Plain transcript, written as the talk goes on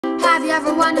Have you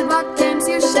ever wondered what games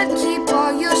you should keep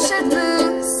or you should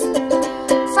lose?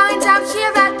 Find out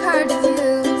here at Purge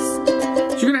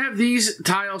Reviews. So you're going to have these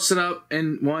tiles set up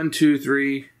in 1, 2,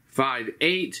 3, 5,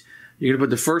 8. You're going to put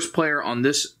the first player on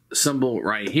this symbol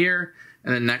right here,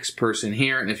 and the next person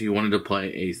here. And if you wanted to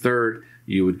play a third,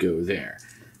 you would go there.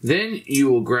 Then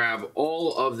you will grab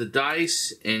all of the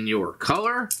dice in your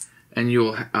color, and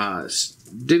you'll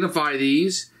dignify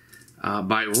these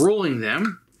by rolling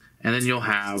them, and then you'll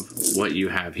have what you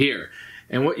have here.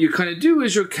 And what you kind of do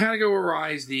is you'll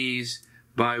categorize these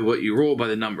by what you roll, by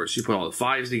the numbers. You put all the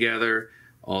 5s together,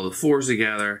 all the 4s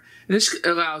together, and this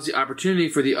allows the opportunity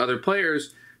for the other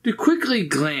players to quickly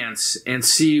glance and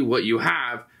see what you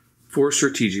have for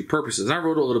strategic purposes. And I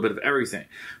wrote a little bit of everything.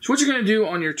 So what you're going to do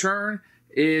on your turn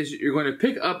is you're going to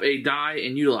pick up a die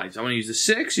and utilize. I'm going to use the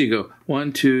 6. You go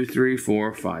 1, 2, 3,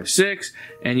 4, 5, 6,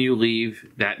 and you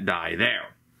leave that die there.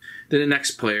 Then the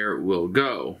next player will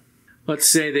go. Let's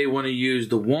say they want to use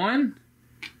the 1.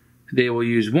 They will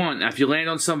use 1. Now, if you land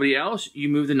on somebody else, you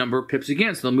move the number of pips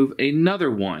again. So they'll move another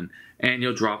 1, and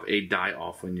you'll drop a die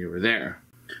off when you were there.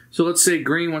 So let's say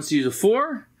green wants to use a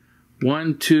 4.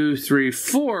 1, 2, 3,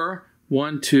 4.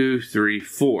 1, 2, 3,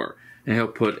 4. And he'll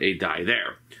put a die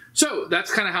there. So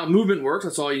that's kind of how movement works.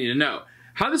 That's all you need to know.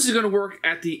 How this is going to work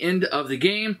at the end of the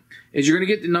game is you're going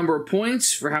to get the number of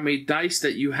points for how many dice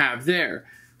that you have there.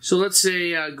 So let's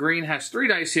say green has 3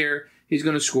 dice here. He's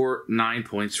going to score 9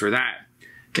 points for that.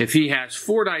 If he has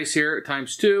 4 dice here,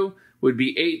 times 2 would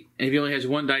be 8. And if he only has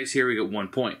 1 dice here, we get 1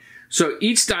 point. So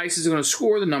each dice is going to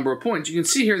score the number of points. You can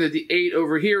see here that the 8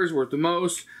 over here is worth the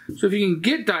most. So if you can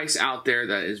get dice out there,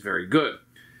 that is very good.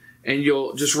 And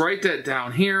you'll just write that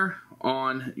down here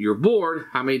on your board,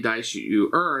 how many dice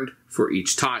you earned for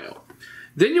each tile.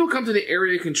 Then you'll come to the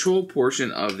area control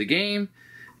portion of the game,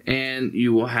 and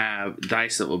you will have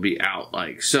dice that will be out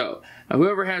like so. Now,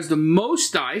 whoever has the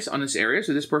most dice on this area,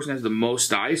 so this person has the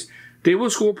most dice, they will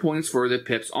score points for the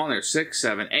pips on there, 6,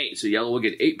 7, 8. So yellow will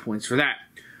get 8 points for that.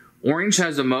 Orange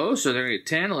has the most, so they're going to get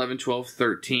 10, 11, 12,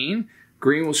 13.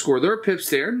 Green will score their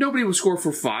pips there. Nobody will score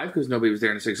for 5 because nobody was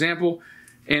there in this example.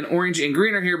 And orange and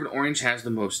green are here, but orange has the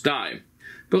most die.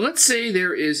 But let's say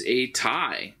there is a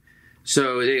tie.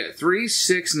 So they got 3,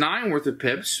 6, 9 worth of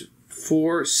pips,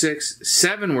 4, 6,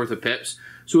 7 worth of pips.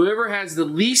 So whoever has the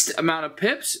least amount of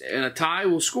pips in a tie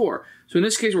will score. So in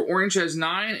this case where orange has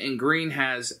 9 and green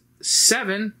has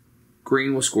 7,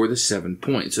 green will score the 7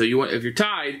 points. So you want, if you're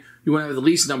tied, you want to have the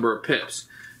least number of pips.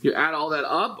 You add all that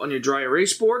up on your dry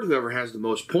erase board. Whoever has the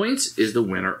most points is the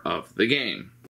winner of the game.